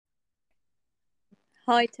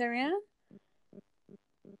Hi, Terrian.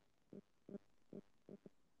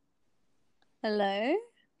 Hello.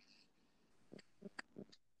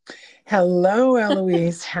 Hello,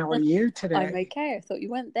 Eloise. How are you today? I'm okay. I thought you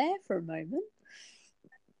went there for a moment.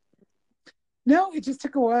 No, it just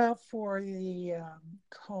took a while for the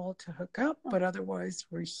call to hook up, but otherwise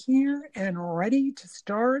we're here and ready to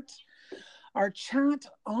start our chat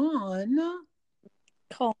on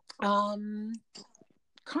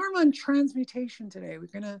karma and transmutation today. We're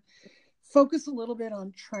going to focus a little bit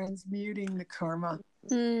on transmuting the karma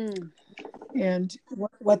and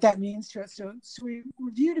what that means to us. So we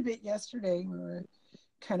reviewed a bit yesterday. We were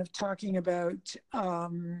kind of talking about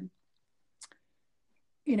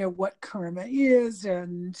what karma is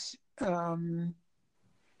and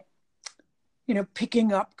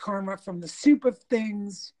picking up karma from the soup of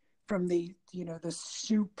things, from the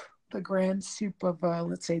grand soup of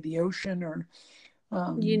let's say the ocean, or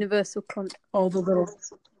universal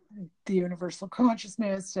the universal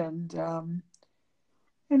consciousness, and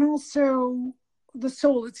also the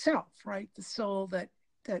soul itself, right? The soul that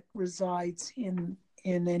resides in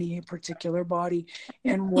any particular body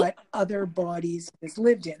and what other bodies has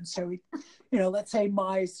lived in. So, let's say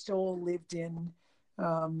my soul lived in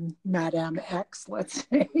Madame X, let's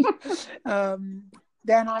say,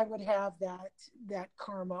 then I would have that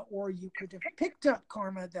karma, or you could have picked up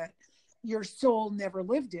karma that your soul never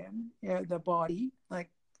lived in, the body. Like,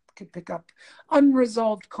 could pick up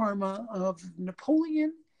unresolved karma of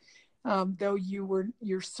Napoleon, though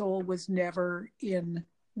your soul was never in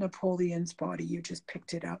Napoleon's body. You just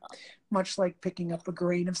picked it up, much like picking up a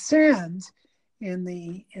grain of sand in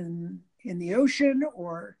the ocean,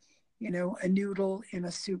 or a noodle in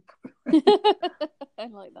a soup. I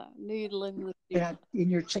like that, noodle in the soup. Yeah, in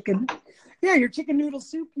your chicken noodle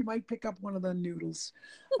soup, you might pick up one of the noodles,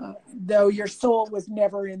 though your soul was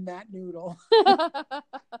never in that noodle.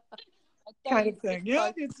 Kind of thing.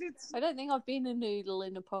 Yeah, it's. I don't think I've been a noodle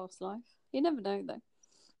in a past life. You never know,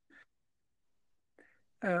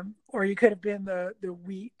 though. Or you could have been the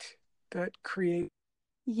wheat that created.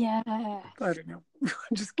 Yeah. I don't know.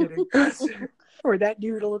 I'm just kidding. Or that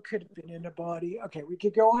noodle could have been in a body. Okay, we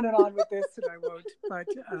could go on and on with this, and I won't. But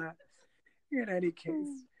in any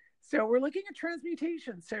case, so we're looking at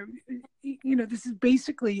transmutation. So this is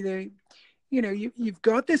basically you've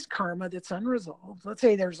got this karma that's unresolved. Let's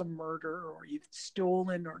say there's a murder, or you've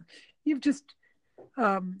stolen, or you've just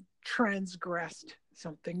transgressed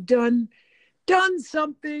something, done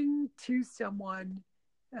something to someone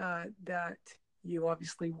that you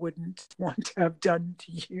obviously wouldn't want to have done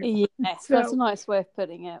to you. Yes, so, that's a nice way of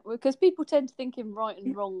putting it, because people tend to think in right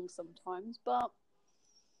and wrong sometimes, but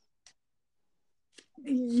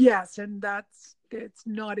yes, and it's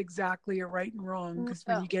not exactly a right and wrong, because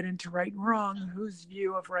when you get into right and wrong, whose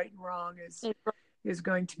view of right and wrong is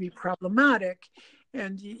going to be problematic,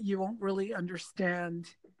 and you won't really understand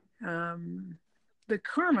the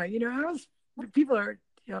karma. People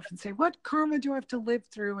often say, what karma do I have to live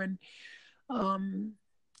through? And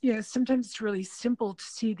sometimes it's really simple to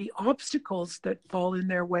see the obstacles that fall in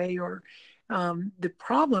their way, or the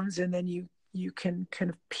problems, and then you can kind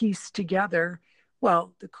of piece together,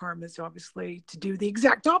 well, the karma is obviously to do the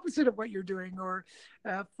exact opposite of what you're doing, or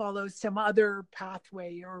follow some other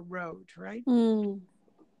pathway or road, right? Yeah,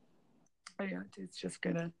 it's just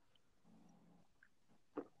gonna,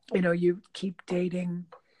 you keep dating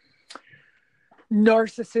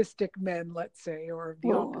narcissistic men, let's say, or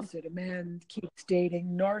the opposite. A man keeps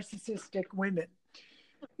dating narcissistic women.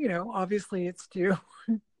 Obviously it's to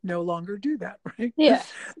no longer do that, right? Yeah,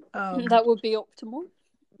 that would be optimal.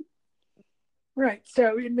 Right.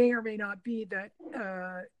 So it may or may not be that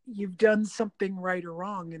you've done something right or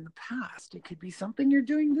wrong in the past. It could be something you're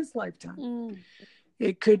doing this lifetime.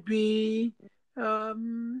 It could be,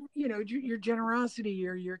 your generosity,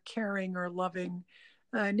 or your caring or loving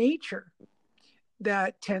nature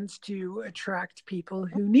that tends to attract people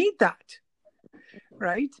who need that,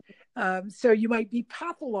 right? So you might be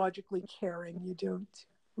pathologically caring. You don't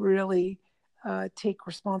really take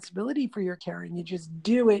responsibility for your caring. You just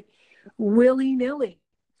do it willy-nilly,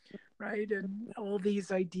 right? And all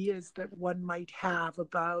these ideas that one might have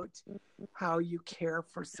about how you care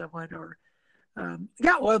for someone, or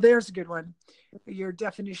there's a good one. Your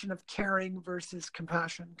definition of caring versus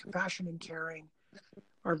compassion. Compassion and caring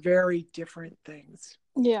are very different things.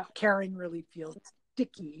 Yeah. Caring really feels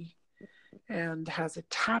sticky and has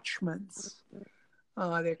attachments.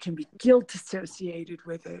 There can be guilt associated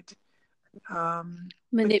with it.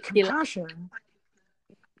 But compassion,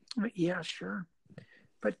 yeah, sure.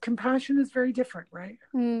 But compassion is very different, right?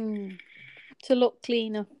 It's a lot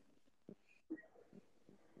cleaner.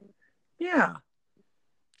 Yeah.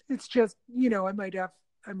 It's just,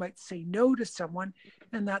 I might say no to someone,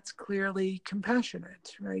 and that's clearly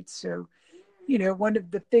compassionate, right? So, one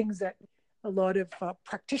of the things that a lot of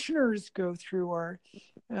practitioners go through are,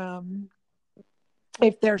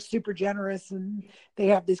 if they're super generous and they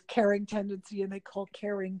have this caring tendency, and they call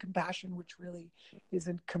caring compassion, which really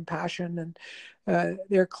isn't compassion, and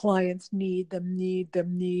their clients need them,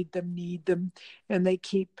 and they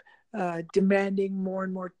keep demanding more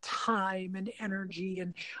and more time and energy,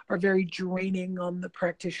 and are very draining on the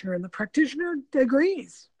practitioner, and the practitioner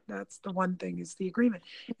agrees. That's the one thing, is the agreement.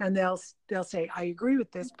 And they'll say, I agree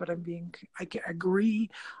with this, but I agree.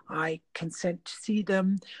 I consent to see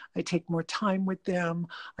them. I take more time with them.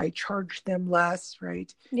 I charge them less,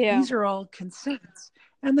 right? Yeah. These are all consents.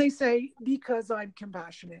 And they say, because I'm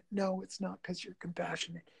compassionate. No, it's not because you're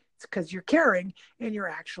compassionate. It's because you're caring, and you're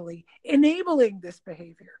actually enabling this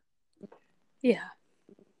behavior. Yeah.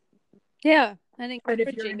 Yeah. And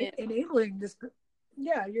if you're enabling this,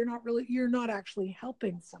 you're not actually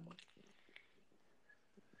helping someone.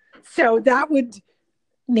 So that would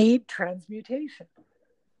need transmutation.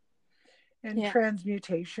 And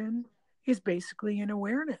transmutation is basically an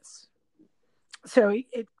awareness. So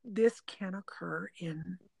this can occur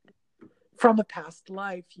from a past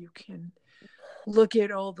life. You can look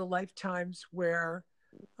at all the lifetimes where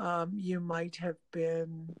you might have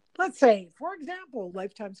been, let's say, for example,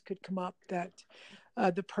 lifetimes could come up that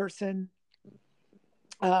the person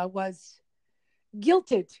was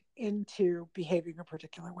guilted into behaving a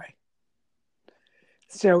particular way.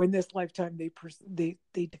 So in this lifetime, they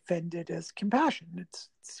defend it as compassion. It's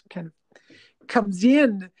kind of comes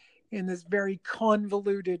in this very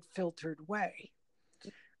convoluted, filtered way,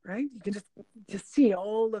 right? You can just see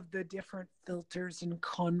all of the different filters and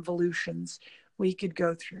convolutions we could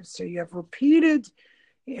go through. So you have repeated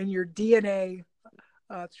in your DNA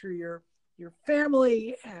through your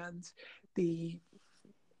family, and the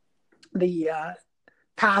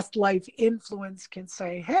past life influence can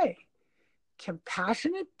say, hey,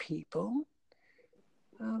 compassionate people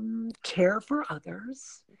care for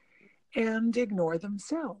others and ignore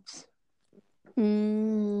themselves.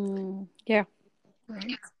 Yeah.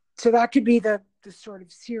 Right. So that could be the sort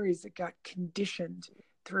of series that got conditioned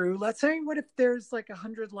through, let's say, what if there's like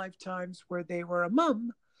 100 lifetimes where they were a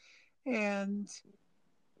mom, and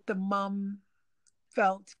the mom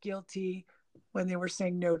felt guilty when they were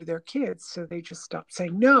saying no to their kids. So they just stopped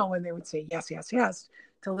saying no, and they would say yes, yes, yes.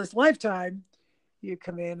 Till this lifetime, you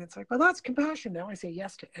come in, it's like, well, that's compassion. Now I say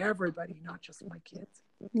yes to everybody, not just my kids.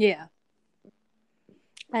 Yeah.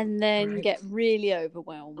 And then get really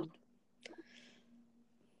overwhelmed.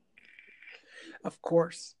 Of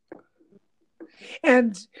course.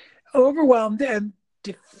 And overwhelmed, and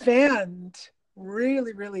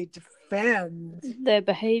really, really defend their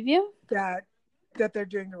behavior. That they're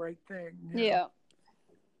doing the right thing. Yeah.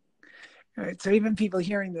 All right. So even people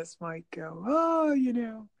hearing this might go, oh,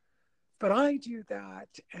 but I do that.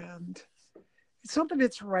 And it's something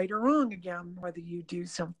that's right or wrong, again, whether you do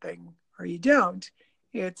something or you don't.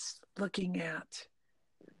 It's looking at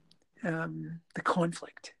the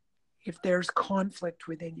conflict. If there's conflict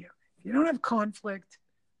within you. If you don't have conflict,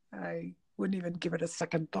 I wouldn't even give it a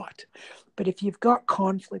second thought. But if you've got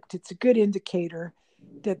conflict, it's a good indicator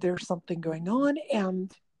that there's something going on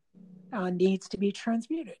and needs to be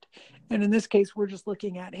transmuted. And in this case, we're just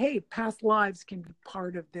looking at, hey, past lives can be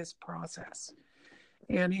part of this process.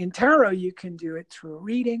 And in tarot, you can do it through a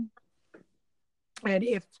reading. And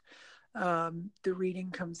if the reading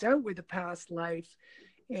comes out with a past life,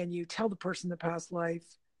 and you tell the person the past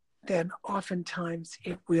life, then oftentimes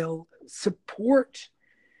it will support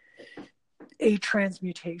a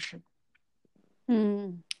transmutation.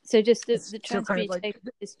 So just the transmutation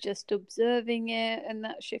is just observing it and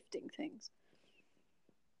that shifting things.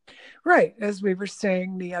 Right. As we were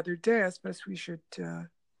saying the other day, I suppose we should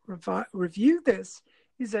review this,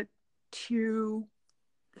 is that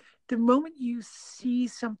the moment you see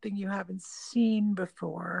something you haven't seen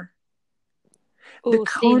before, or the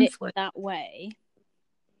conflict that way,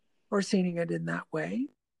 or seeing it in that way,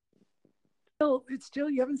 it's still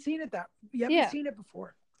you haven't seen it seen it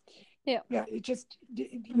before. Yeah. It just,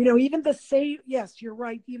 even the same. Yes, you're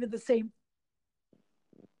right. Even the same.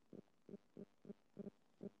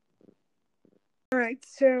 All right.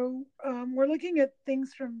 So we're looking at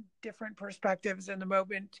things from different perspectives. And the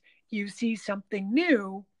moment you see something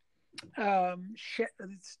new,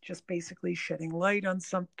 it's just basically shedding light on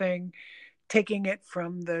something, taking it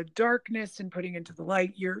from the darkness and putting it into the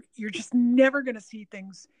light. You're just never going to see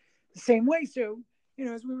things the same way. So,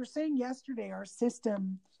 as we were saying yesterday, our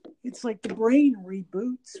system, it's like the brain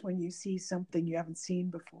reboots when you see something you haven't seen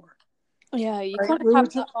before. Yeah, you right? kind of have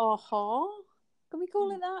the aha. Can we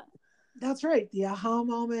call it that? That's right, the aha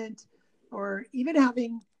moment, or even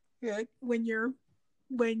having when your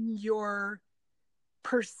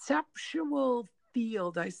perceptual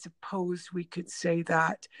field, I suppose we could say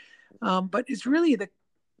that, but it's really the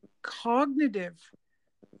cognitive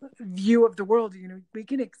view of the world. We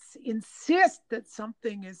can insist that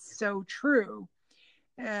something is so true,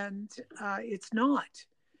 and it's not.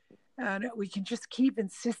 And we can just keep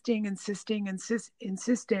insisting.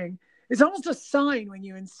 It's almost a sign when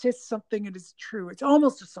you insist something it is true. It's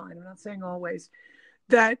almost a sign. I'm not saying always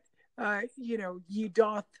that ye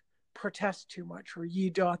doth protest too much, or ye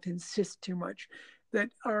doth insist too much. That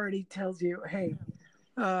already tells you, hey,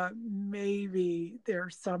 maybe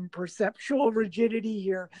there's some perceptual rigidity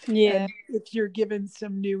here. Yeah. And if you're given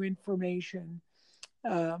some new information,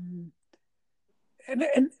 and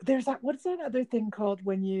there's that, what's that other thing called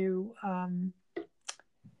when you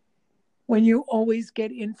always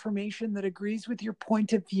get information that agrees with your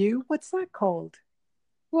point of view? What's that called?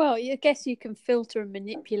 Well, I guess you can filter and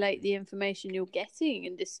manipulate the information you're getting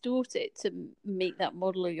and distort it to meet that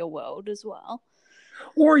model of your world as well.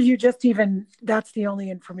 Or you just that's the only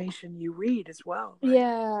information you read as well. Right?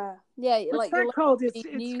 Yeah. What's that called? It's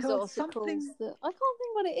news called articles something. that I can't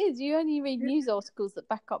think what it is. You only read news articles that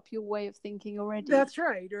back up your way of thinking already. That's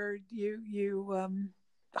right. Or you oh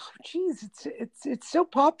geez, it's so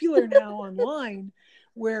popular now online,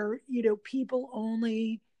 where people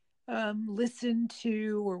only listen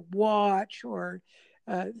to or watch or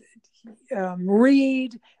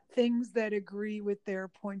read things that agree with their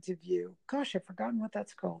point of view. Gosh, I've forgotten what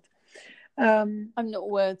that's called. I'm not a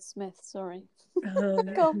wordsmith, sorry. I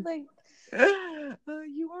can't think.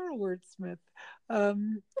 You are a wordsmith.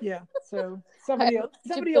 Yeah, so somebody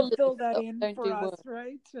will fill that in for us,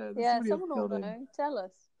 right? Someone will know. Tell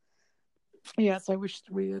us. Yes, I wish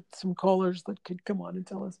we had some callers that could come on and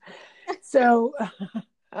tell us. So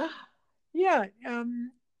yeah,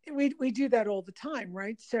 we do that all the time,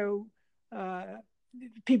 right? So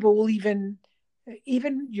people will even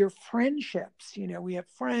your friendships, we have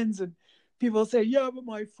friends, and people say, yeah, but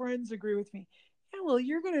my friends agree with me. Yeah, well,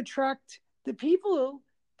 you're going to attract the people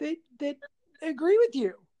that agree with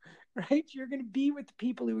you, right? You're going to be with the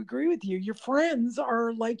people who agree with you. Your friends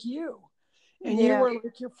are like you, and you are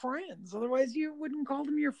like your friends. Otherwise, you wouldn't call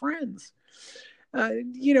them your friends.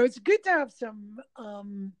 It's good to have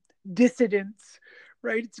some dissidence,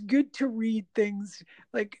 right? It's good to read things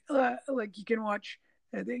like you can watch.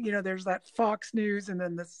 There's that Fox News and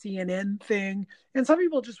then the CNN thing, and some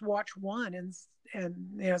people just watch one, and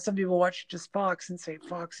some people watch just Fox and say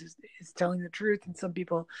Fox is telling the truth, and some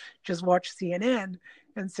people just watch CNN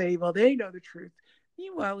and say, well, they know the truth.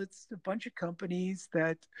 Meanwhile, it's a bunch of companies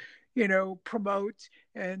that promote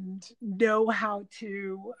and know how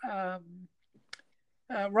to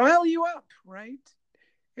rile you up, right?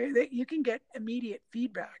 You can get immediate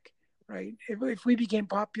feedback, right? If we became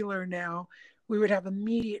popular now, we would have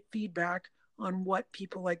immediate feedback on what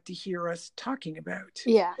people like to hear us talking about.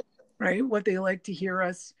 Yeah. Right? What they like to hear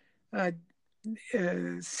us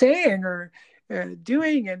saying or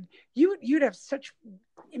doing. And you'd have such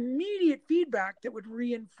immediate feedback that would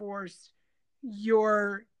reinforce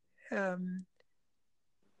you and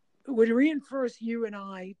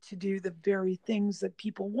I to do the very things that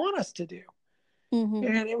people want us to do. Mm-hmm.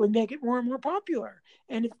 And it would make it more and more popular.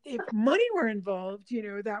 And if money were involved,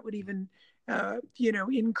 that would even,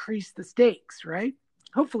 increase the stakes, right?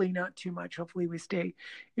 Hopefully not too much. Hopefully we stay,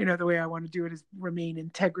 the way I want to do it is remain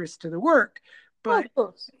integrous to the work. But of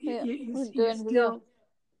course.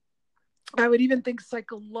 I would even think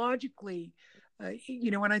psychologically,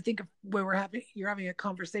 when I think of where you're having a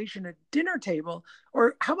conversation at dinner table,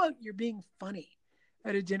 or how about you're being funny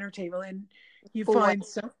at a dinner table and you find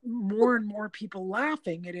more and more people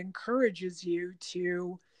laughing, it encourages you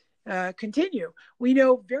to continue. We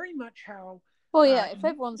know very much how. Well, yeah, if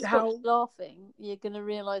everyone stops laughing, you're going to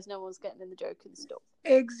realize no one's getting in the joke and stop.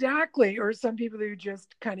 Exactly. Or some people who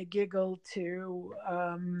just kind of giggle to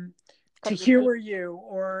humor you,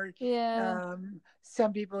 or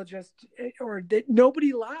some people just, or that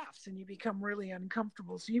nobody laughs and you become really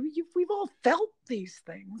uncomfortable. So we've all felt these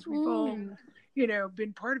things. We've all,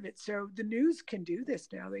 been part of it. So the news can do this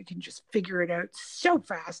now. They can just figure it out so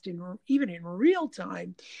fast, even in real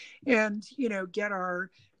time, and get our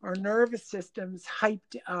nervous systems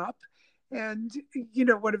hyped up. And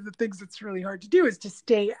one of the things that's really hard to do is to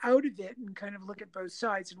stay out of it and kind of look at both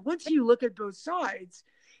sides. And once you look at both sides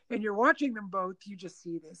and you're watching them both, you just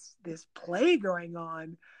see this play going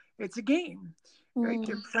on. It's a game, right?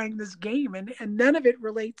 They're playing this game, and none of it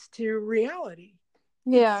relates to reality.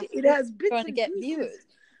 Yeah, it has bits trying to get pieces. viewers.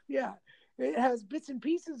 Yeah, It has bits and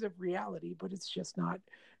pieces of reality, but it's just not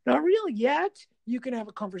real yet. You can have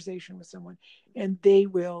a conversation with someone, and they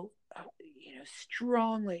will,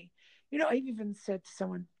 strongly. I've even said to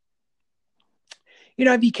someone,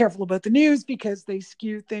 be careful about the news because they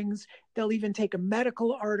skew things. They'll even take a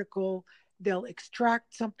medical article, they'll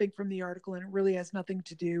extract something from the article, and it really has nothing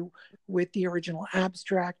to do with the original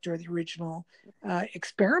abstract or the original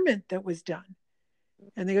experiment that was done.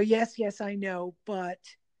 And they go, yes, I know, but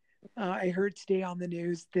I heard today on the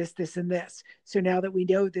news this, and this. So now that we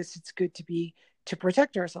know this, it's good to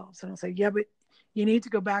protect ourselves. And I'll say, yeah, but you need to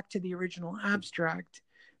go back to the original abstract,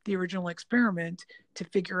 the original experiment, to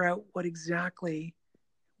figure out what exactly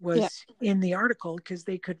was in the article, because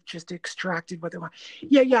they could just extracted what they want.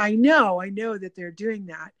 Yeah, I know that they're doing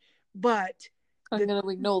that, but I'm going to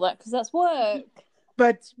ignore that because that's work.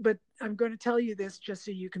 But I'm going to tell you this just so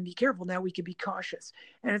you can be careful. Now we can be cautious.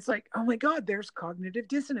 And it's like, oh my God, there's cognitive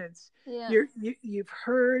dissonance. Yeah. You've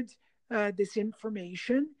heard this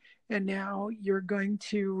information, and now you're going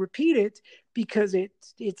to repeat it because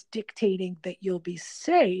it's dictating that you'll be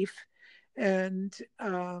safe. And,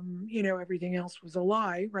 everything else was a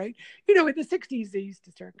lie, right? In the 60s, they used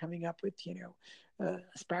to start coming up with,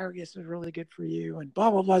 asparagus is really good for you and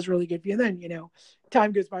blah, blah, blah is really good for you. And then,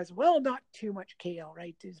 time goes by. So, well, not too much kale,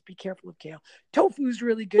 right? Just be careful of kale. Tofu is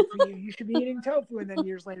really good for you. You should be eating tofu. And then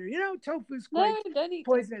years later, tofu is quite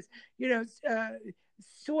poisonous.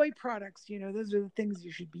 Soy products, those are the things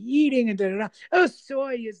you should be eating. And da-da-da. Oh,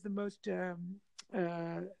 soy is the most,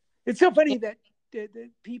 it's so funny that the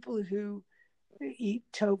people who eat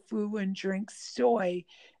tofu and drink soy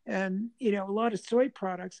and, a lot of soy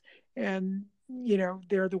products, and,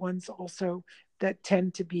 they're the ones also that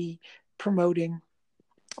tend to be promoting,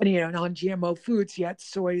 non-GMO foods, yet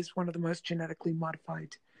soy is one of the most genetically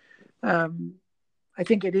modified. I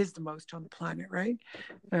think it is the most on the planet, right?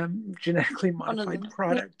 Genetically modified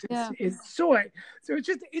product is soy. So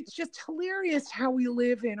it's just hilarious how we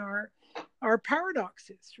live in our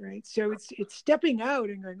paradoxes, right? So it's stepping out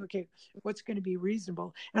and going, okay, what's going to be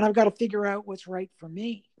reasonable? And I've got to figure out what's right for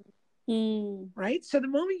me. Right? So the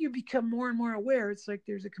moment you become more and more aware, it's like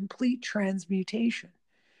there's a complete transmutation.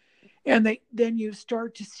 And then you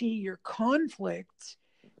start to see your conflicts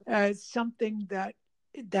as something that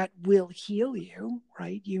will heal you,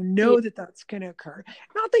 right? That's going to occur.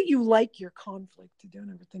 Not that you like your conflict. You don't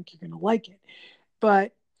ever think you're going to like it.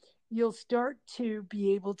 But you'll start to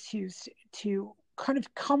be able to kind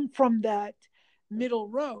of come from that middle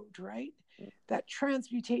road, right? That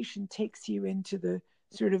transmutation takes you into the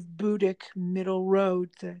sort of Buddhic middle road,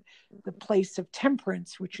 the place of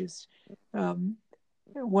temperance, which is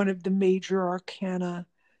one of the major arcana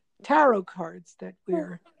tarot cards,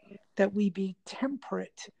 that we be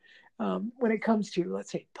temperate when it comes to,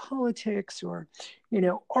 let's say, politics or,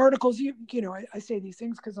 articles. I say these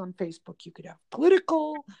things because on Facebook you could have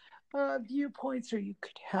political viewpoints, or you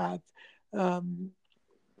could have what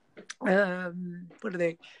are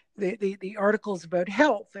they? The articles about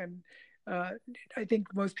health, and I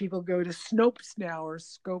think most people go to Snopes now, or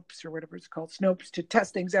Scopes, or whatever it's called, Snopes, to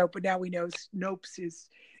test things out. But now we know Snopes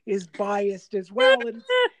is biased as well, and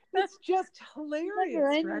it's just hilarious. It's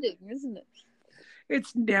never ending, right? Isn't it?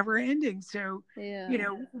 It's never ending. So,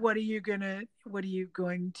 what are you going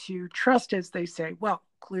to trust, as they say? Well,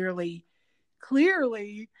 clearly,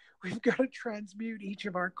 we've got to transmute each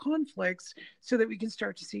of our conflicts so that we can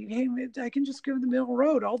start to see, hey, I can just go the middle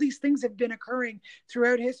road. All these things have been occurring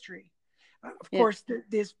throughout history. Of course,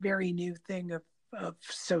 this very new thing of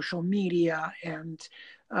social media and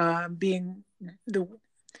being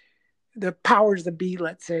the powers that be,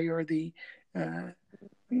 let's say, or the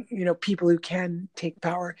people who can take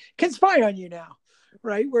power can spy on you now,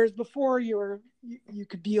 right? Whereas before you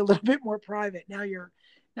could be a little bit more private. Now your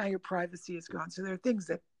privacy is gone. So there are things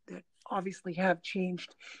that obviously have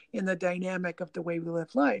changed in the dynamic of the way we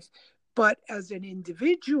live life. But as an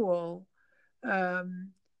individual,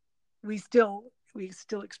 we still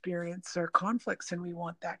experience our conflicts, and we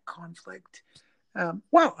want that conflict.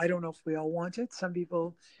 Well, I don't know if we all want it. Some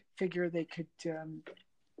people figure they could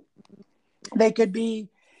be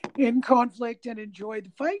in conflict and enjoy the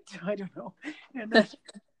fight. I don't know. And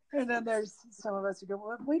then there's some of us who go,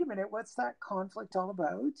 well, wait a minute, what's that conflict all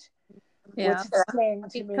about? Yeah. What's it saying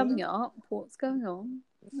to me? Coming up, what's going on?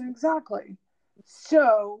 Exactly.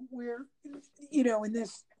 So we're, in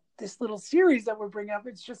this little series that we're bringing up,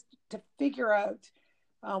 it's just to figure out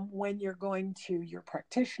when you're going to your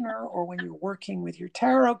practitioner or when you're working with your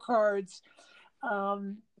tarot cards.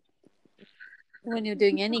 When you're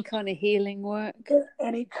doing any kind of healing work.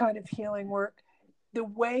 The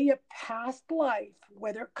way a past life,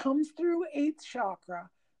 whether it comes through 8th chakra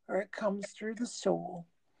or it comes through the soul,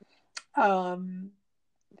 how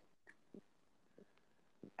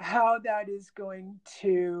that is going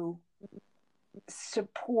to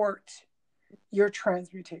support your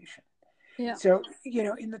transmutation. Yeah. So,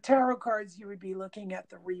 in the tarot cards, you would be looking at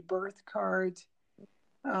the rebirth card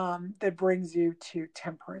that brings you to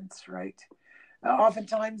temperance, right?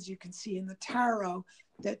 Oftentimes you can see in the tarot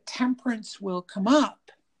that temperance will come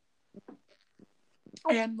up.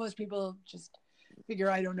 And most people just figure,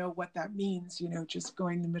 I don't know what that means, just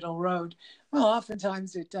going the middle road. Well,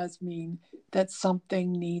 oftentimes it does mean that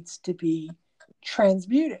something needs to be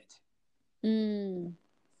transmuted.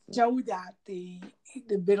 So that the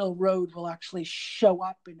middle road will actually show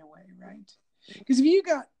up in a way, right? Because if you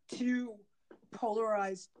got two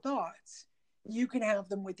polarized thoughts, you can have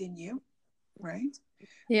them within you, right?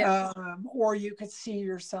 Yeah. Or you could see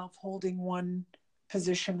yourself holding one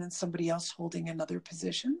position and somebody else holding another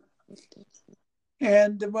position.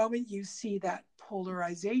 And the moment you see that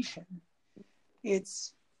polarization,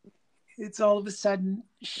 it's all of a sudden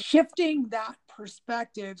shifting that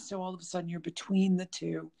perspective. So all of a sudden you're between the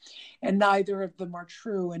two, and neither of them are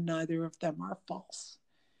true and neither of them are false.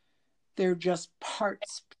 They're just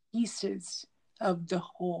parts, pieces of the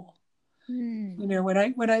whole.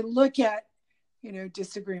 When I look at,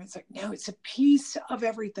 disagreements, like, no, it's a piece of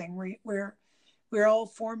everything. We're all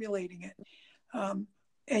formulating it.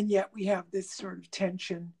 And yet we have this sort of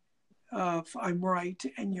tension of I'm right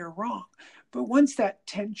and you're wrong. But once that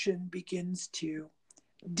tension begins to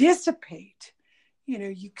dissipate,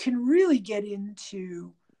 you can really get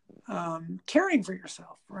into caring for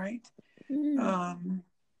yourself, right?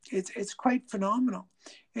 It's quite phenomenal.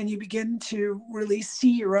 And you begin to really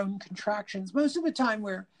see your own contractions. Most of the time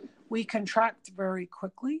where we contract very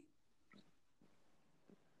quickly.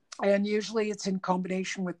 And usually it's in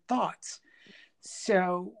combination with thoughts.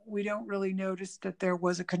 So we don't really notice that there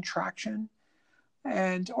was a contraction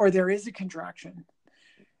or there is a contraction.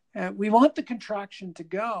 We want the contraction to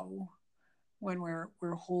go when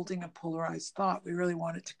we're holding a polarized thought. We really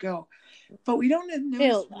want it to go. But we don't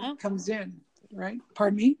notice when it comes in, right?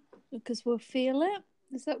 Pardon me? Because we'll feel it.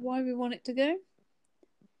 Is that why we want it to go?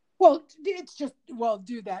 Well, it's just,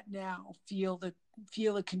 do that now. Feel the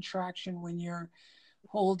contraction when you're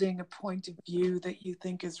holding a point of view that you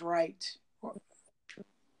think is right.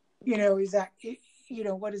 Is that,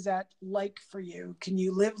 what is that like for you? Can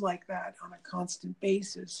you live like that on a constant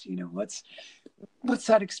basis? What's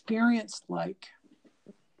that experience like?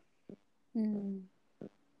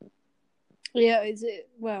 Yeah,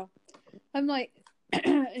 I'm like,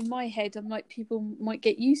 in my head, I'm like, people might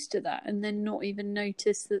get used to that and then not even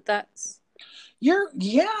notice that that's not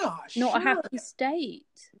a happy state.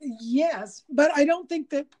 Yes, but I don't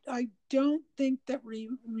think that we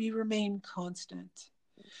remain constant.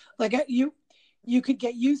 Like you could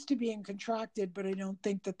get used to being contracted, but I don't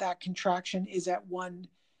think that contraction is at one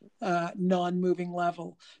non-moving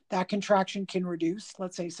level. That contraction can reduce.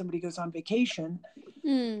 Let's say somebody goes on vacation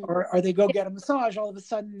or they go get a massage. All of a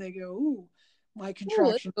sudden they go, ooh, my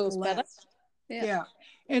contraction is less. Yeah.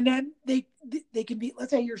 And then they can be,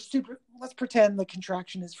 let's say let's pretend the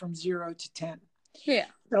contraction is from 0 to 10. Yeah.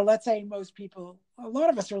 So let's say a lot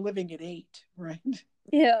of us are living at 8, right?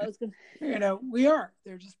 Yeah. We are.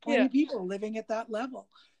 There are just plenty of people living at that level.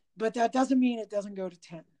 But that doesn't mean it doesn't go to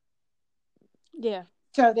 10. Yeah.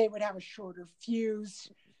 So they would have a shorter fuse.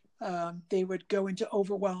 They would go into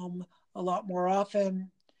overwhelm a lot more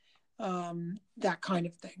often, that kind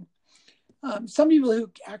of thing. Some people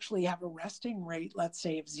who actually have a resting rate, let's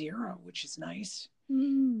say of 0, which is nice,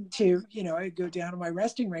 to, I'd go down to my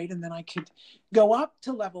resting rate and then I could go up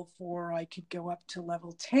to level 4. I could go up to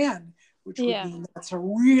level 10, which would mean that's a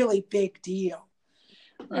really big deal,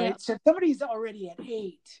 right? Yeah. So if somebody's already at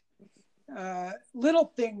 8,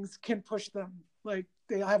 little things can push them. Like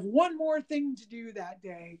they'll have one more thing to do that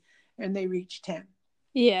day and they reach 10.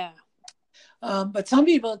 Yeah. But some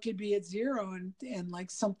people could be at 0 and like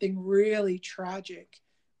something really tragic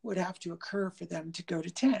would have to occur for them to go to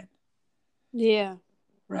 10. Yeah.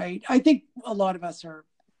 Right. I think a lot of us are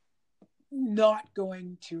not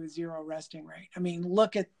going to a 0 resting rate. I mean,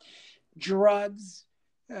 look at drugs,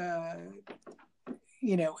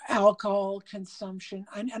 alcohol consumption.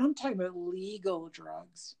 And I'm talking about legal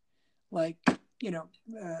drugs, like,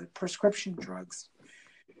 prescription drugs.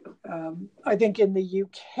 I think in the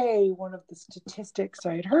UK, one of the statistics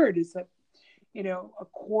I had heard is that, a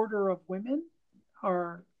quarter of women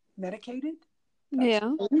are medicated. That's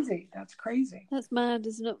crazy. That's crazy. That's mad,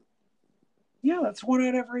 isn't it? Yeah, that's 1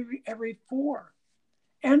 out of every 4.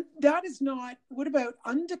 And that is not, what about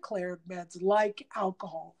undeclared meds like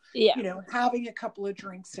alcohol? Yeah. Having a couple of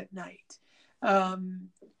drinks at night.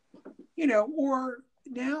 or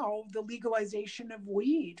now the legalization of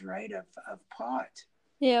weed, right? Of pot.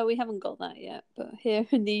 Yeah, we haven't got that yet, but here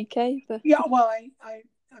in the UK. But yeah, well,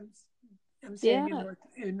 I'm saying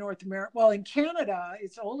in North America. Well, in Canada,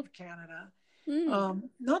 it's all of Canada.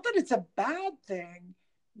 Not that it's a bad thing,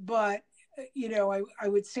 but I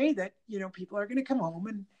would say that people are going to come home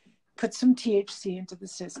and put some THC into the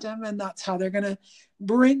system, and that's how they're going to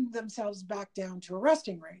bring themselves back down to a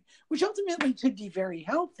resting rate, which ultimately could be very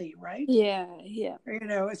healthy, right? Yeah.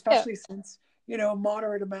 Especially since a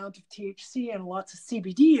moderate amount of THC and lots of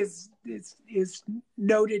CBD is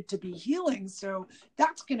noted to be healing, so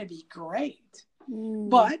that's going to be great.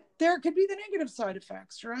 But there could be the negative side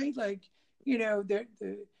effects, right? Like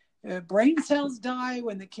the brain cells die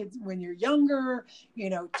when you're younger.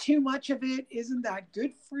 Too much of it isn't that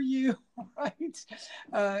good for you, right?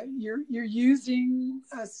 You're using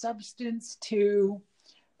a substance to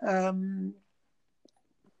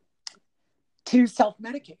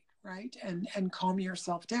self-medicate, right? And calm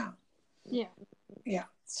yourself down. Yeah.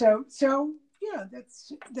 So yeah, that's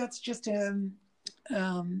just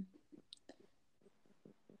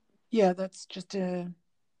that's just a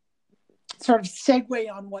sort of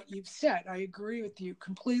segue on what you've said. I agree with you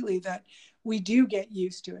completely that we do get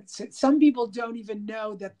used to it. So some people don't even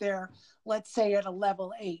know that they're, let's say, at a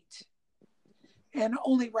level 8 and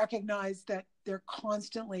only recognize that they're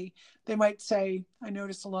constantly, they might say, I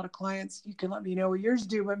notice a lot of clients, you can let me know what yours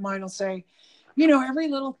do, but mine will say, every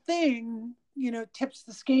little thing, tips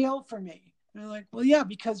the scale for me. And I'm like, well, yeah,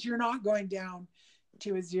 because you're not going down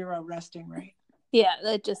to a 0 resting rate. Yeah,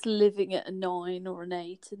 they're just living at a 9 or an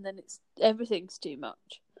 8, and then everything's too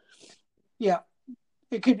much. Yeah,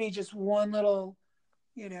 it could be just one little,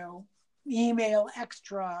 email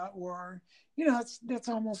extra, or that's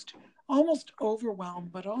almost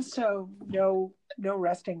overwhelmed, but also no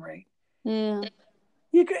resting rate. Yeah,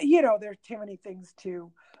 there are too many things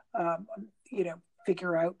to,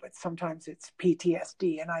 figure out, but sometimes it's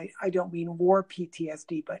PTSD, and I don't mean war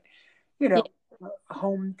PTSD, but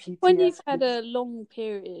home PTSD. When you've had a long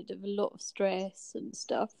period of a lot of stress and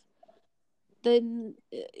stuff, then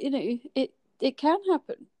it can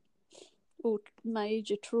happen, or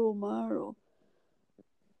major trauma, or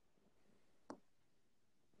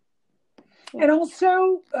and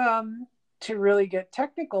also to really get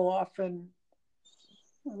technical, often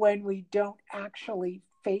when we don't actually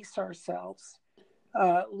face ourselves,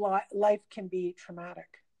 life can be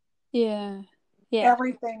traumatic. Yeah.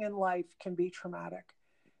 Everything in life can be traumatic.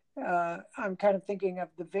 I'm kind of thinking of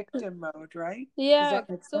the victim mode, right? Yeah,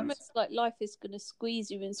 it's almost like life is going to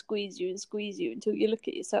squeeze you and squeeze you and squeeze you until you look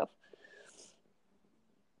at yourself.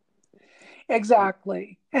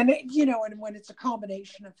 Exactly. And and when it's a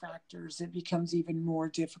combination of factors, it becomes even more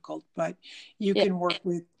difficult, but you can work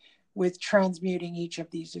with transmuting each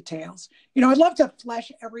of these details. I'd love to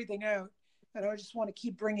flesh everything out, but I just want to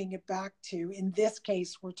keep bringing it back to, in this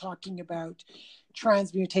case, we're talking about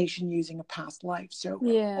transmutation using a past life. So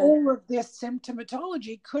all of this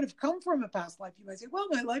symptomatology could have come from a past life. You might say, well,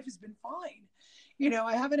 my life has been fine.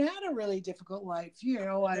 I haven't had a really difficult life.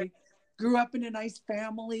 I grew up in a nice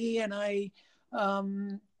family, and I,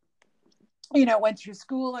 went through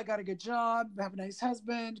school. I got a good job, have a nice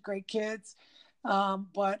husband, great kids.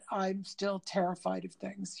 But I'm still terrified of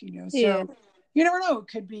things, so you never know. It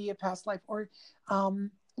could be a past life, or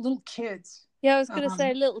little kids. Yeah, I was going to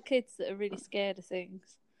say little kids that are really scared of things.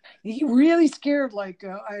 Really scared. Like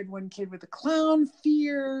I had one kid with a clown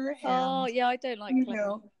fear. And, I don't like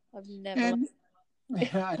clowns. I've never.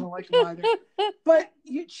 I don't like them either. But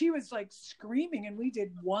she was like screaming, and we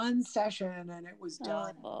did one session, and it was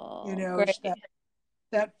done.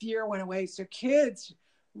 That fear went away. So kids,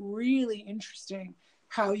 really interesting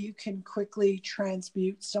how you can quickly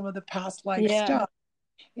transmute some of the past life stuff,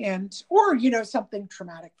 or something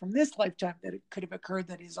traumatic from this lifetime that it could have occurred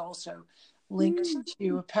that is also linked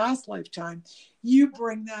to a past lifetime. You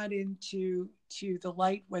bring that into the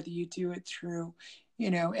light, whether you do it through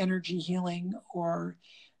energy healing, or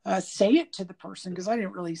say it to the person, because I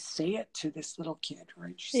didn't really say it to this little kid,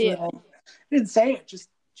 right? She's little. I didn't say it, just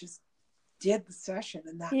did the session,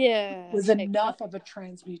 and that was enough of a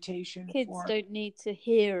transmutation. Kids don't need to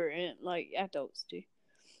hear it like adults do.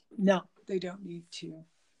 No, they don't need to.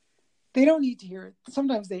 They don't need to hear it.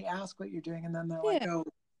 Sometimes they ask what you're doing, and then they're like, "Oh,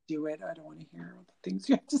 do it. I don't want to hear all the things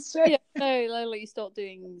you have to say." Yeah, no, like you start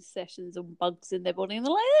doing sessions on bugs in their body, and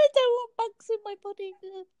they're like, "I don't want bugs in my body."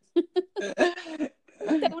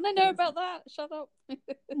 Don't want to know about that. Shut up.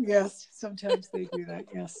 Yes, sometimes they do that.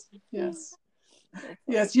 Yes.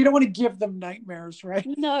 You don't want to give them nightmares, right?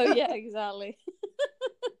 No, yeah, exactly.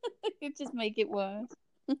 You just make it worse.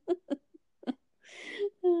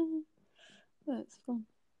 That's fun.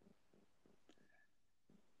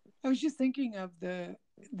 I was just thinking of the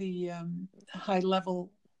high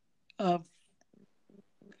level of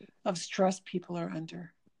stress people are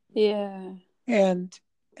under. Yeah. And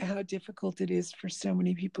how difficult it is for so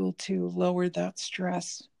many people to lower that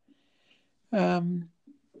stress.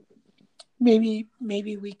 Maybe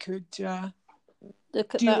we could do a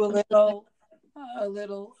little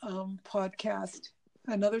podcast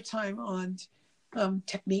another time on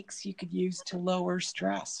techniques you could use to lower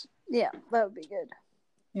stress. Yeah, that would be good.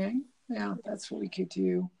 Yeah, that's what we could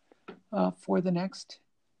do for the next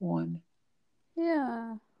one.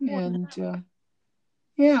 Yeah. And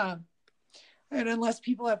yeah. And unless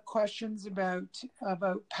people have questions about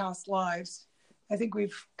past lives, I think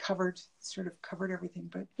we've covered everything.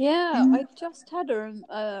 But yeah, I just had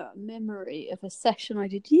a memory of a session I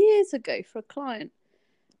did years ago for a client.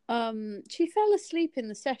 She fell asleep in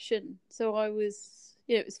the session, so I was,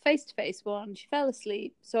 it was face-to-face one. She fell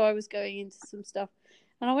asleep, so I was going into some stuff,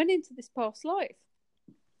 and I went into this past life,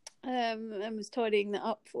 and was tidying that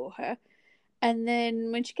up for her. And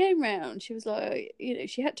then when she came round, she was like,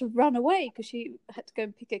 she had to run away because she had to go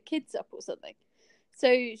and pick her kids up or something. So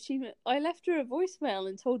I left her a voicemail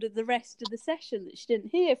and told her the rest of the session that she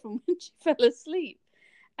didn't hear from when she fell asleep.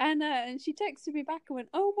 And she texted me back and went,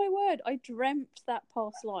 "Oh my word, I dreamt that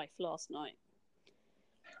past life last night."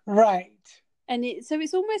 Right. And so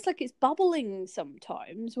it's almost like it's bubbling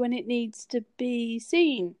sometimes when it needs to be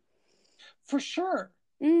seen. For sure.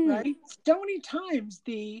 Right. So many times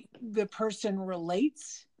the person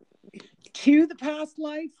relates to the past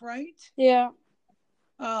life, right? Yeah.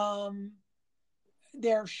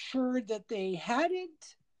 They're sure that they had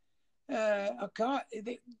it.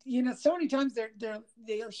 So many times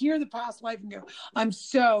they'll hear the past life and go, "I'm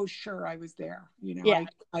so sure I was there." Yeah.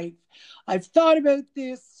 I've thought about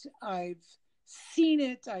this. I've seen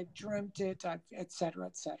it. I've dreamt it. Et cetera,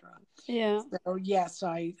 et cetera. Yeah. So yes,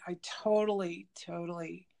 I totally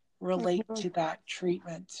relate to that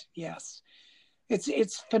treatment. Yes.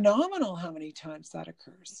 It's phenomenal how many times that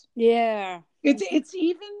occurs. Yeah. It's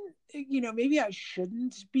even, maybe I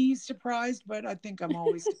shouldn't be surprised, but I think I'm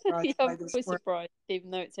always surprised by this work. Surprised,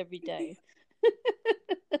 even though it's every day.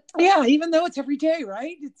 Yeah, even though it's every day,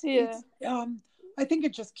 right? It's I think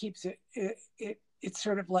it just keeps it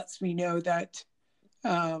sort of lets me know that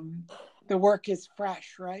the work is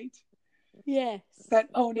fresh, right? Yes. That,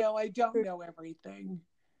 oh no, I don't know everything.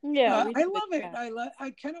 Yeah, I love it.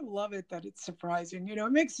 I kind of love it that it's surprising.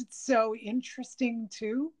 It makes it so interesting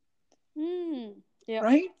too. Yeah.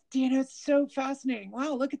 Right? It's so fascinating.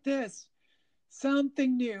 Wow, look at this.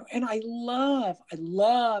 Something new. And I love,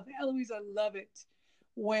 Eloise, I love it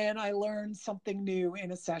when I learn something new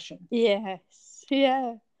in a session. Yes.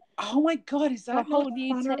 Yeah. Oh my God, is that a whole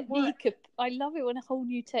new technique? I love it when a whole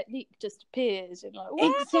new technique just appears and like,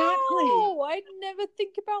 wow, exactly. I'd never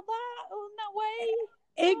think about that in that way.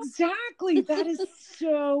 Exactly. That is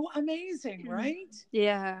so amazing, right?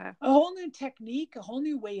 Yeah. A whole new technique, a whole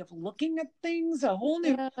new way of looking at things, a whole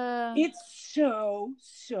new, it's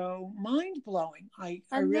so mind-blowing. I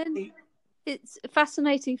really... It's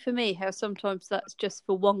fascinating for me how sometimes that's just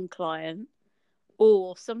for one client,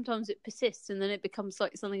 or sometimes it persists and then it becomes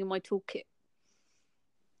like something in my toolkit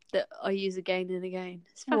that I use again and again.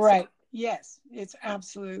 It's right. Yes, it's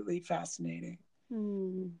absolutely fascinating.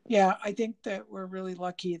 Yeah, I think that we're really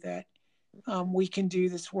lucky that we can do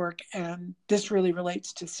this work, and this really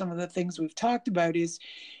relates to some of the things we've talked about. Is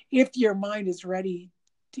if your mind is ready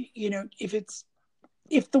to,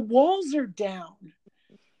 if the walls are down,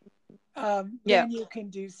 then you can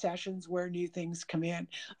do sessions where new things come in.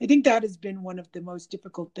 I think that has been one of the most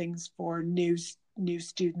difficult things for new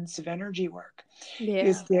students of energy work,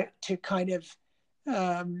 is to kind of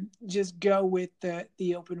just go with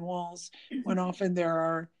the open walls, when often there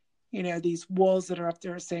are these walls that are up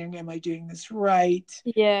there saying, am I doing this right?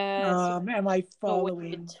 Am I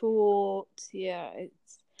following taught?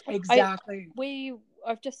 It's exactly.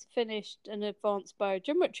 I've just finished an advanced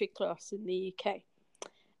biogeometry class in the UK,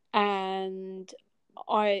 and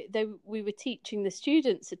we were teaching the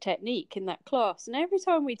students a technique in that class, and every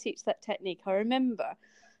time we teach that technique, I remember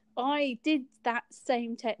I did that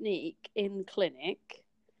same technique in clinic.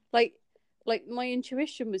 Like my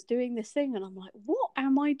intuition was doing this thing, and I'm like, what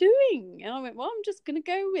am I doing? And I went, well, I'm just going to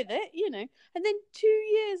go with it, And then 2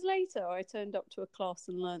 years later, I turned up to a class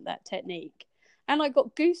and learned that technique. And I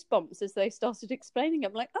got goosebumps as they started explaining it.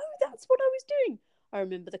 I'm like, oh, that's what I was doing. I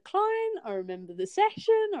remember the client. I remember the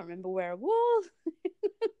session. I remember where I was.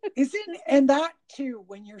 And that too,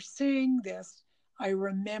 when you're saying this, I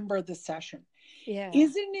remember the session. Yeah.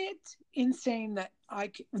 Isn't it insane that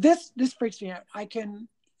this freaks me out? I can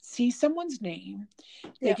see someone's name.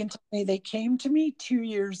 They can tell me they came to me 2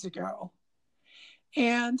 years ago,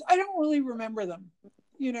 and I don't really remember them,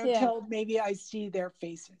 till maybe I see their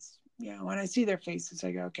faces. When I see their faces,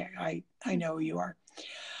 I go, okay, I know who you are.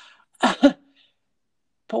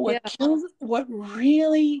 But what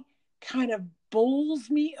really kind of bowls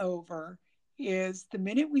me over is the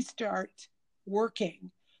minute we start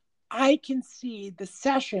working, I can see the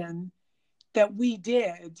session that we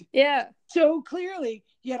did so clearly,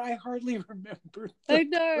 yet I hardly remember. I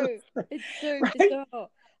know. It's so bizarre.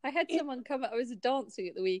 I had someone come up. I was dancing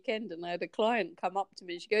at the weekend, and I had a client come up to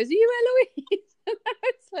me. She goes, "Are you Eloise?" And I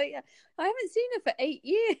was like, "I haven't seen her for 8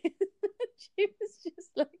 years." She was just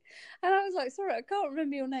like, and I was like, "Sorry, I can't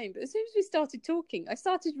remember your name." But as soon as we started talking, I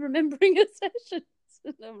started remembering her sessions,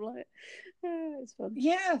 and I'm like, "Oh, it's fun."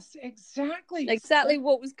 Yes, exactly. Exactly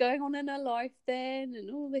what was going on in her life then, and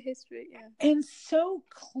all the history. Yeah, and so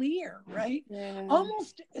clear, right? Yeah.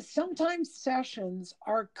 Almost sometimes sessions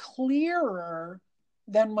are clearer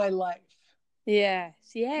than my life. Yes.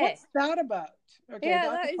 What's that about? Okay,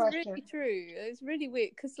 that is really true. It's really weird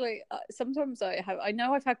because, like, sometimes I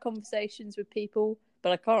know I've had conversations with people,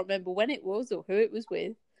 but I can't remember when it was or who it was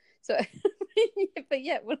with. So, but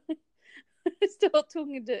yeah, when I start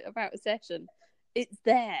talking about a session, it's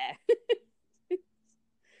there. It's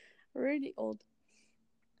really odd.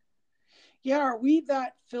 Yeah, are we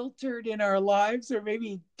that filtered in our lives, or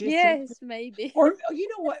maybe yes, maybe. Or you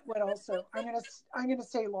know what? What also? I'm gonna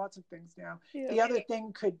say lots of things now. Yeah. The other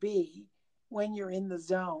thing could be when you're in the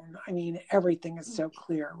zone. I mean, everything is so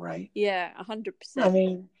clear, right? Yeah, 100%. I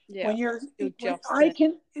mean, when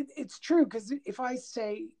it's true, because if I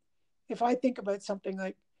think about something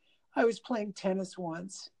like I was playing tennis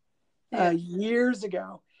once years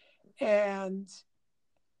ago, and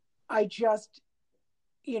I just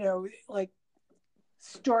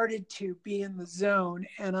started to be in the zone,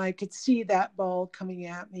 and I could see that ball coming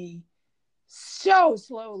at me so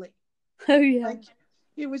slowly. Oh yeah. Like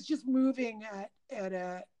it was just moving at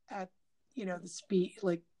the speed,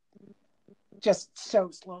 like just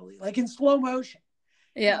so slowly, like in slow motion.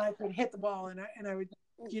 Yeah. And I could hit the ball, and I would,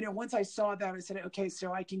 once I saw that, I said, okay,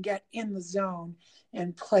 so I can get in the zone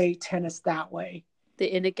and play tennis that way.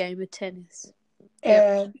 The inner game of tennis.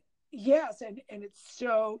 And yes, and it's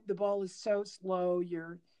so, the ball is so slow,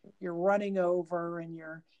 you're running over and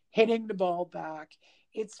you're hitting the ball back.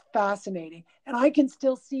 It's fascinating. And I can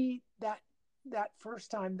still see that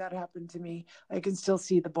first time that happened to me, I can still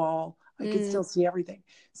see the ball. I can still see everything.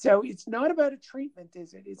 So it's not about a treatment,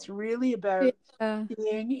 is it? It's really about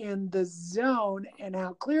being in the zone and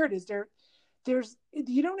how clear it is.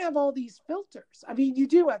 You don't have all these filters. I mean, you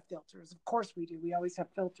do have filters. Of course we do. We always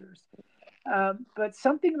have filters. But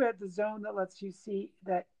something about the zone that lets you see,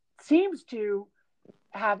 that seems to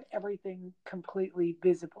have everything completely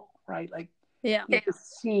visible, right? Like you can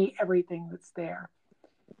see everything that's there.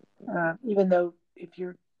 Even though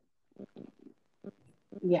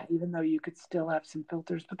even though you could still have some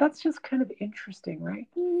filters, but that's just kind of interesting, right?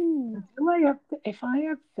 If I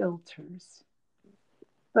have filters,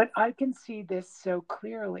 but I can see this so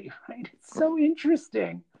clearly, right? It's so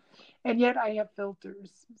interesting. And yet I have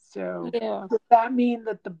filters. So does that mean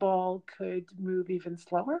that the ball could move even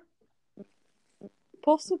slower?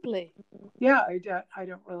 Possibly. Yeah, I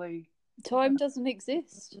don't really. Time doesn't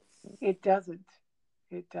exist. It doesn't.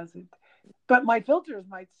 But my filters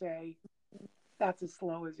might say that's as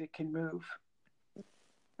slow as it can move.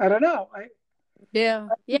 I don't know. Yes,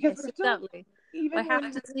 exactly. I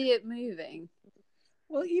have to see it moving.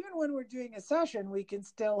 Well, even when we're doing a session, we can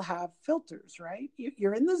still have filters, right?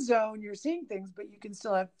 You're in the zone, you're seeing things, but you can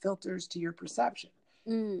still have filters to your perception,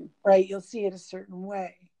 right? You'll see it a certain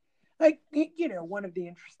way. Like, one of the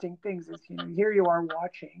interesting things is, here you are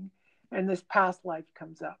watching, and this past life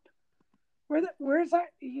comes up. Where's that?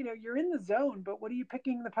 You're in the zone, but what are you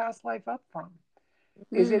picking the past life up from?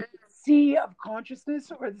 Is it the sea of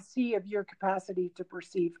consciousness or the sea of your capacity to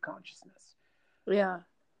perceive consciousness? Yeah.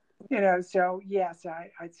 So yes,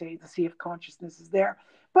 I'd say the sea of consciousness is there,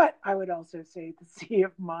 but I would also say the sea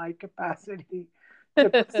of my capacity to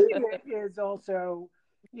perceive it is also,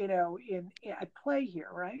 at play here,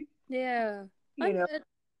 right? Yeah.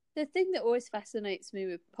 The thing that always fascinates me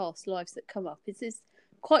with past lives that come up is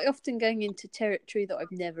quite often going into territory that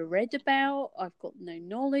I've never read about, I've got no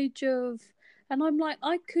knowledge of, and I'm like,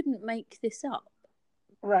 I couldn't make this up.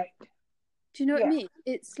 Right. Do you know what I mean?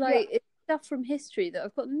 It's like it's stuff from history that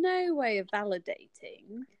I've got no way of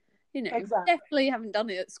validating. Exactly. Definitely haven't done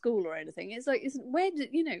it at school or anything. It's like,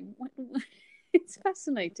 it's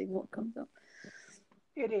fascinating what comes up.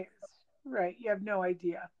 It is. Right. You have no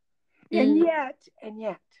idea. And yet, I'm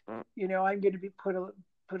going to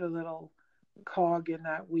put a little cog in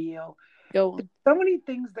that wheel. Go on. So many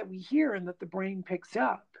things that we hear and that the brain picks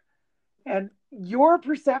up, and your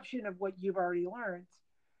perception of what you've already learned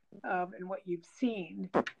and what you've seen,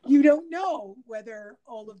 you don't know whether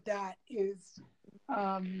all of that is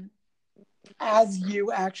as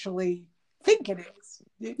you actually think it is.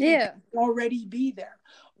 It can already be there.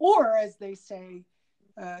 Or as they say,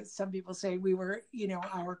 some people say we're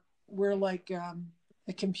like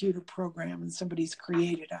a computer program and somebody's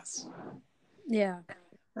created us. Yeah.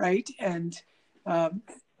 Right. And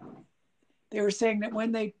they were saying that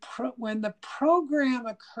when the program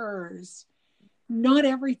occurs, not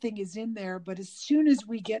everything is in there, but as soon as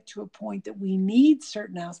we get to a point that we need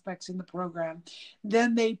certain aspects in the program,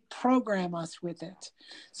 then they program us with it.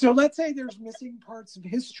 So let's say there's missing parts of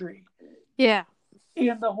history. Yeah.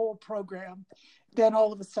 In the whole program, then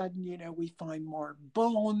all of a sudden, we find more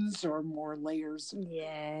bones or more layers.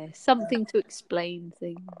 Yeah. Something to explain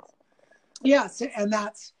things. Yes. And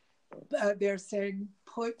that's, they're saying,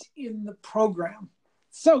 put in the program.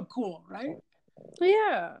 So cool, right?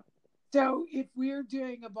 Yeah. So if we're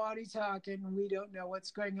doing a body talk and we don't know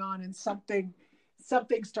what's going on and something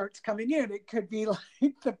starts coming in, it could be like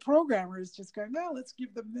the programmer is just going, "No, let's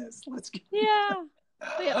give them this. Let's give them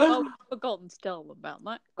that." Yeah, I've forgotten to tell them about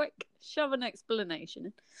that. Quick, shove an explanation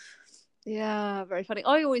in. Yeah, very funny.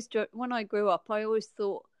 When I grew up, I always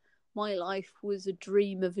thought my life was a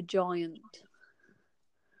dream of a giant.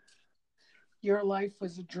 Your life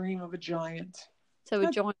was a dream of a giant. So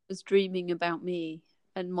a giant was dreaming about me,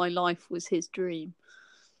 and my life was his dream.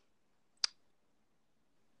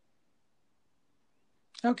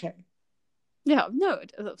 Okay. Yeah, no,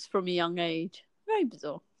 that's from a young age. Very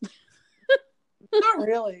bizarre. Not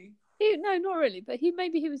really. No, not really. But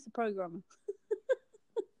maybe he was the programmer.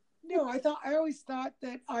 No, I always thought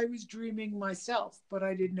that I was dreaming myself, but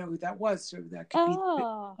I didn't know who that was. So that could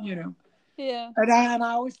be, Yeah. And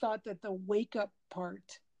I always thought that the wake up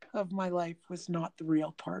part of my life was not the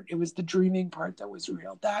real part. It was the dreaming part that was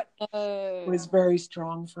real. That was very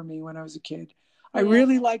strong for me when I was a kid. I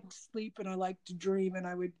really liked to sleep and I liked to dream, and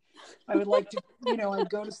I would like to, I'd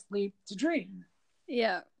go to sleep to dream.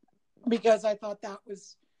 Yeah. Because I thought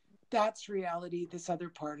that's reality. This other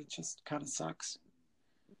part, it just kind of sucks.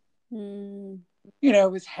 It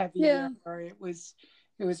was heavier, or it was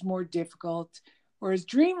more difficult. Whereas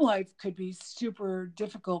dream life could be super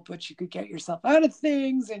difficult, but you could get yourself out of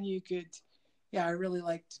things, and you could, I really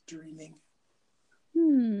liked dreaming.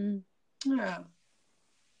 Yeah.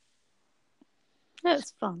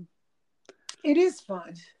 That's fun. It is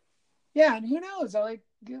fun. Yeah, and who knows?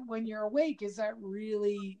 When you're awake, is that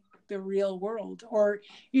really the real world? Or,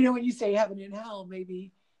 when you say heaven and hell,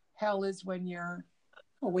 maybe hell is when you're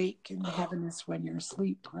awake and heaven is when you're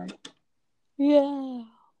asleep, right? Yeah.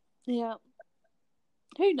 Yeah.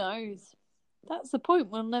 Who knows? That's the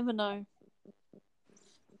point. We'll never know.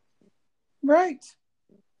 Right.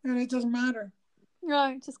 And it doesn't matter.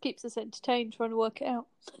 No, it just keeps us entertained trying to work it out.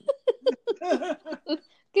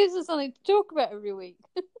 Gives us something to talk about every week.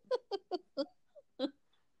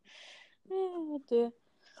 Oh dear.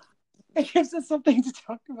 It gives us something to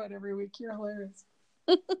talk about every week. You're hilarious.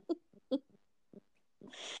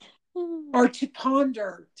 Or to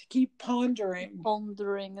ponder, to keep pondering.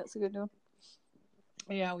 Pondering, that's a good one.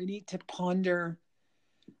 Yeah, we need to ponder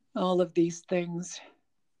all of these things.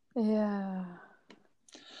 Yeah.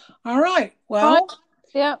 All right. Well,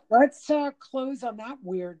 yeah. Let's close on that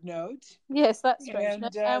weird note. Yes, that's strange.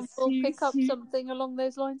 And we'll pick up see something along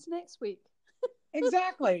those lines next week.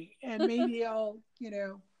 Exactly. And maybe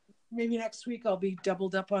maybe next week I'll be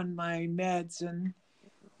doubled up on my meds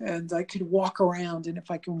and I could walk around. And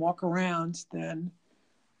if I can walk around, then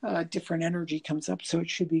different energy comes up. So it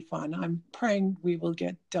should be fun. I'm praying we will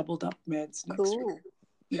get doubled up meds next week.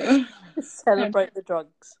 Yeah. Celebrate the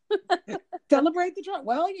drugs. Celebrate the drug.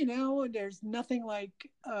 Well, there's nothing like,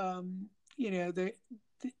 the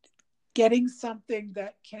getting something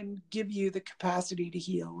that can give you the capacity to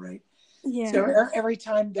heal, right? Yeah. So every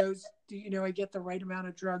time I get the right amount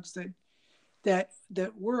of drugs that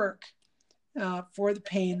work for the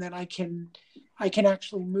pain, then I can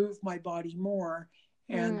actually move my body more,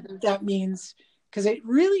 and that means because it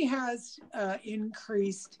really has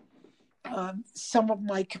increased some of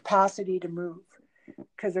my capacity to move,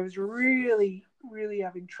 because I was really, really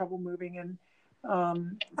having trouble moving, and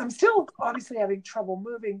I'm still obviously having trouble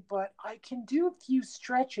moving, but I can do a few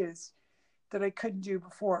stretches that I couldn't do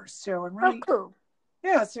before. So I'm really, cool.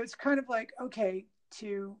 Yeah. So it's kind of like, okay,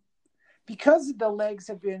 because the legs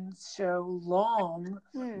have been so long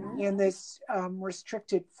in this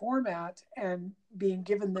restricted format and being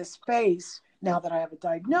given this space now that I have a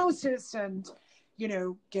diagnosis and,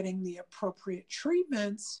 getting the appropriate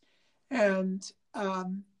treatments, and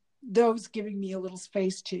those giving me a little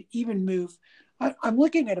space to even move. I'm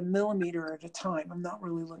looking at a millimeter at a time. I'm not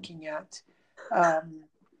really looking at,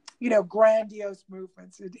 grandiose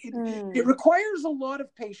movements. It requires a lot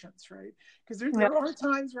of patience, right? Because there are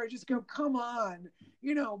times where I just go, come on,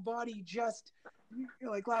 body, just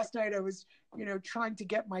like last night I was, trying to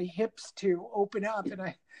get my hips to open up, and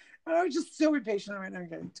I was just so impatient. I went,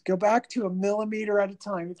 okay, go back to a millimeter at a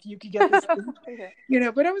time. If you could get this, Okay.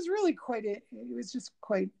 but it was really it was just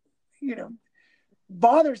quite,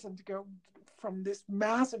 bothersome to go from this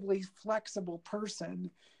massively flexible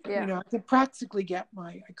person. I could practically get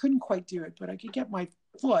I couldn't quite do it, but I could get my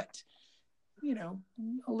foot, a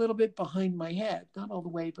little bit behind my head, not all the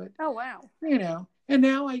way, but oh wow, and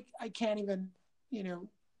now I can't even,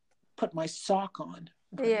 put my sock on.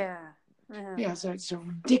 So it's so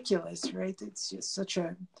ridiculous, right? It's just such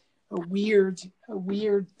a weird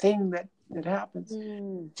thing that happens.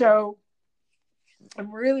 So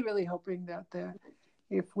I'm really, really hoping that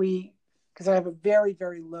because I have a very,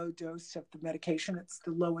 very low dose of the medication. It's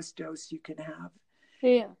the lowest dose you can have.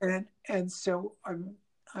 And so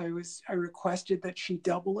I requested that she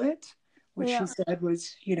double it, which she said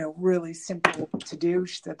was, really simple to do.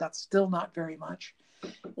 She said that's still not very much.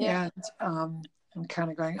 And I'm kind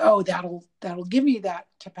of going, oh, that'll give me that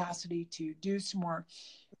capacity to do some more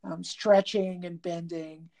stretching and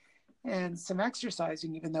bending and some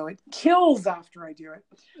exercising, even though it kills after I do it.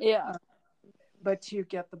 But to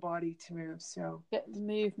get the body to move. So get the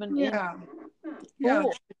movement in.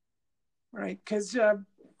 Right. Because,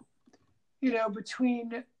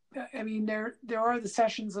 between, there are the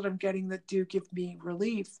sessions that I'm getting that do give me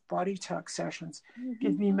relief. Body tuck sessions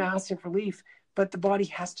give me massive relief, but the body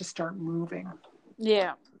has to start moving. Okay.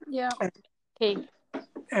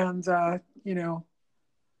 And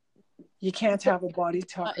you can't have a body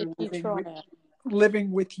tucker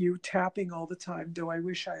living with you tapping all the time, though I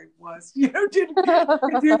wish I was, didn't do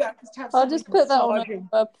that. I'll just put that on an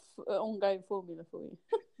ongoing formula for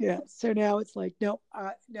you. So now it's like, no,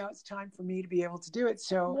 now it's time for me to be able to do it.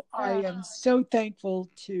 So I am so thankful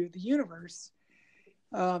to the universe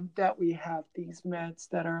that we have these meds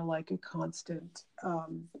that are like a constant, a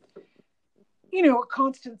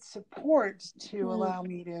constant support to allow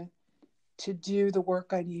me to do the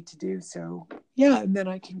work I need to do. So and then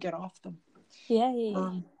I can get off them.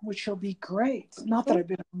 Which will be great. Not that I've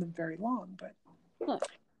been on them very long, but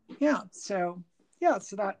so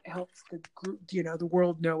that helps the group, the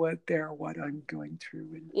world know what I'm going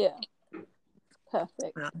through. And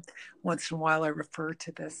perfect. Once in a while I refer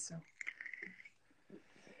to this. So.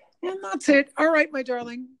 And that's it. All right, my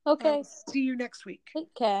darling. Okay. See you next week.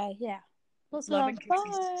 Take care. Yeah. Lots of love.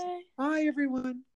 Bye. Bye, everyone.